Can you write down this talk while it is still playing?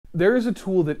There is a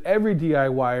tool that every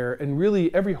DIYer and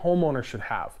really every homeowner should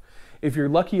have. If you're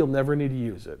lucky, you'll never need to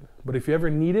use it. But if you ever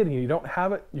need it and you don't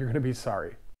have it, you're going to be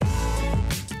sorry.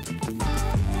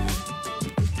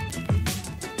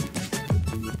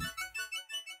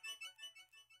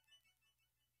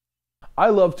 I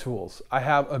love tools. I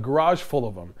have a garage full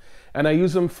of them, and I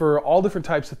use them for all different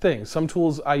types of things. Some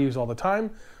tools I use all the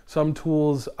time, some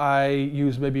tools I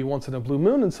use maybe once in a blue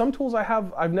moon, and some tools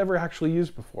I've never actually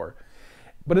used before.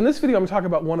 But in this video, I'm talking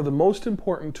about one of the most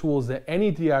important tools that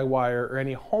any DIYer or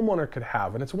any homeowner could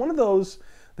have, and it's one of those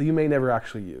that you may never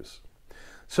actually use.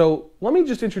 So let me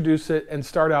just introduce it and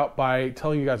start out by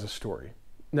telling you guys a story.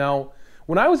 Now,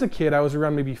 when I was a kid, I was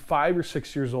around maybe 5 or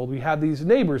 6 years old. We had these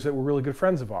neighbors that were really good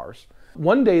friends of ours.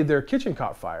 One day their kitchen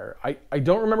caught fire. I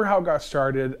don't remember how it got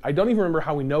started. I don't even remember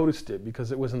how we noticed it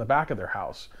because it was in the back of their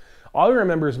house. All I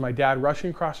remember is my dad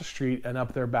rushing across the street and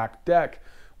up their back deck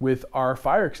with our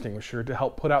fire extinguisher to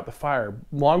help put out the fire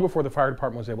long before the fire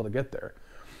department was able to get there.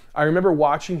 I remember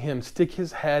watching him stick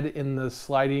his head in the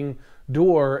sliding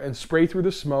door and spray through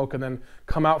the smoke and then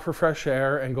come out for fresh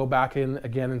air and go back in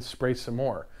again and spray some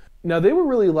more. Now they were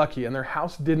really lucky and their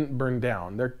house didn't burn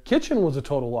down. Their kitchen was a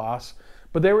total loss,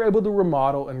 but they were able to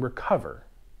remodel and recover.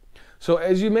 So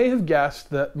as you may have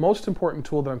guessed, the most important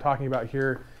tool that I'm talking about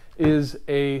here is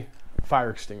a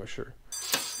fire extinguisher.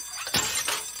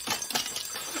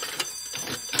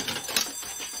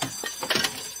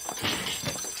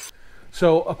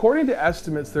 So according to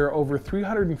estimates, there are over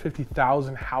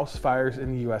 350,000 house fires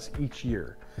in the US each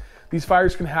year. These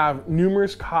fires can have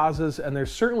numerous causes, and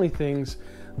there's certainly things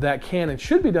that can and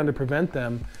should be done to prevent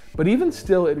them, but even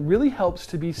still, it really helps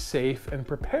to be safe and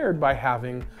prepared by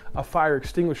having a fire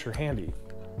extinguisher handy.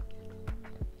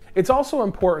 It's also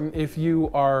important if you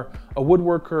are a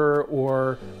woodworker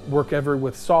or work ever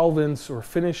with solvents or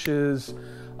finishes,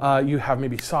 you have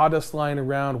maybe sawdust lying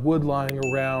around, wood lying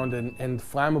around, and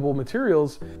flammable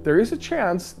materials, there is a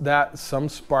chance that some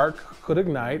spark could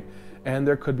ignite and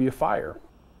there could be a fire.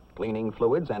 Cleaning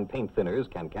fluids and paint thinners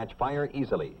can catch fire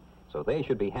easily, so they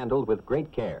should be handled with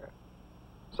great care.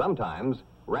 Sometimes,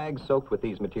 rags soaked with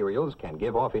these materials can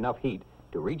give off enough heat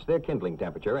to reach their kindling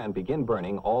temperature and begin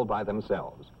burning all by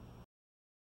themselves.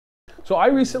 So I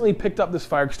recently picked up this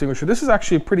fire extinguisher. This is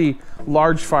actually a pretty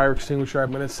large fire extinguisher.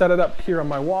 I'm going to set it up here on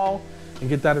my wall and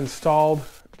get that installed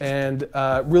and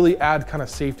really add kind of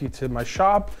safety to my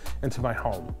shop and to my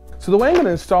home. So the way I'm going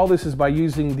to install this is by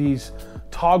using these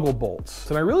toggle bolts.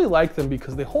 And I really like them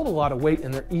because they hold a lot of weight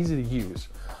and they're easy to use.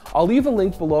 I'll leave a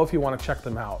link below if you want to check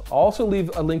them out. I'll also leave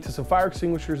a link to some fire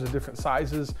extinguishers of different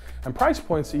sizes and price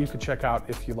points that you could check out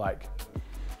if you like.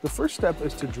 The first step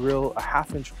is to drill a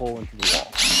 1/2 inch hole into the wall.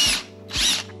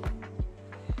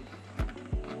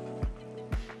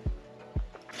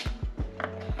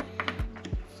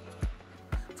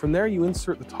 From there, you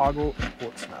insert the toggle and pull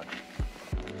it snug.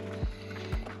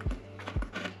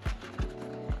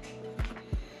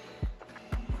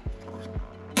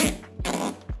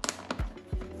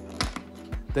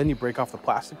 Then you break off the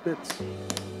plastic bits.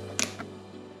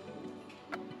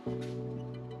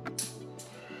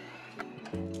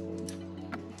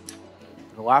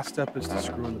 The last step is to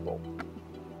screw in the bolt.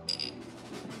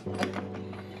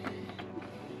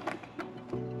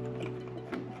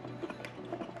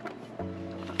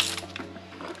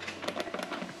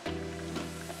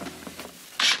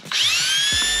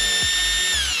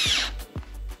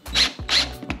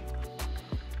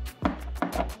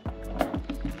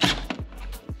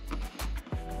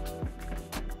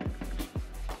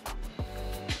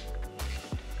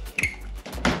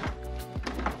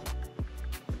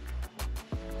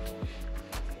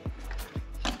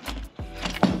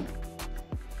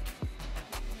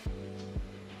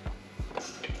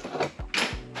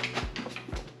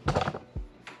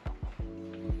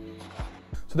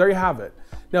 So there you have it.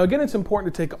 Now again, it's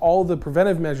important to take all the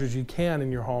preventive measures you can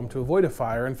in your home to avoid a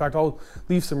fire. In fact, I'll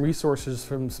leave some resources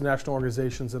from some national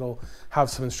organizations that'll have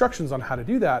some instructions on how to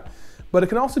do that. But it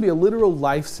can also be a literal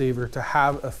lifesaver to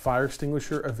have a fire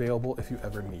extinguisher available if you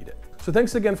ever need it. So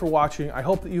thanks again for watching. I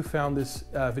hope that you found this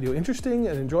video interesting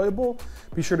and enjoyable.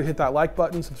 Be sure to hit that like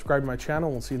button, subscribe to my channel,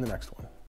 and we'll see you in the next one.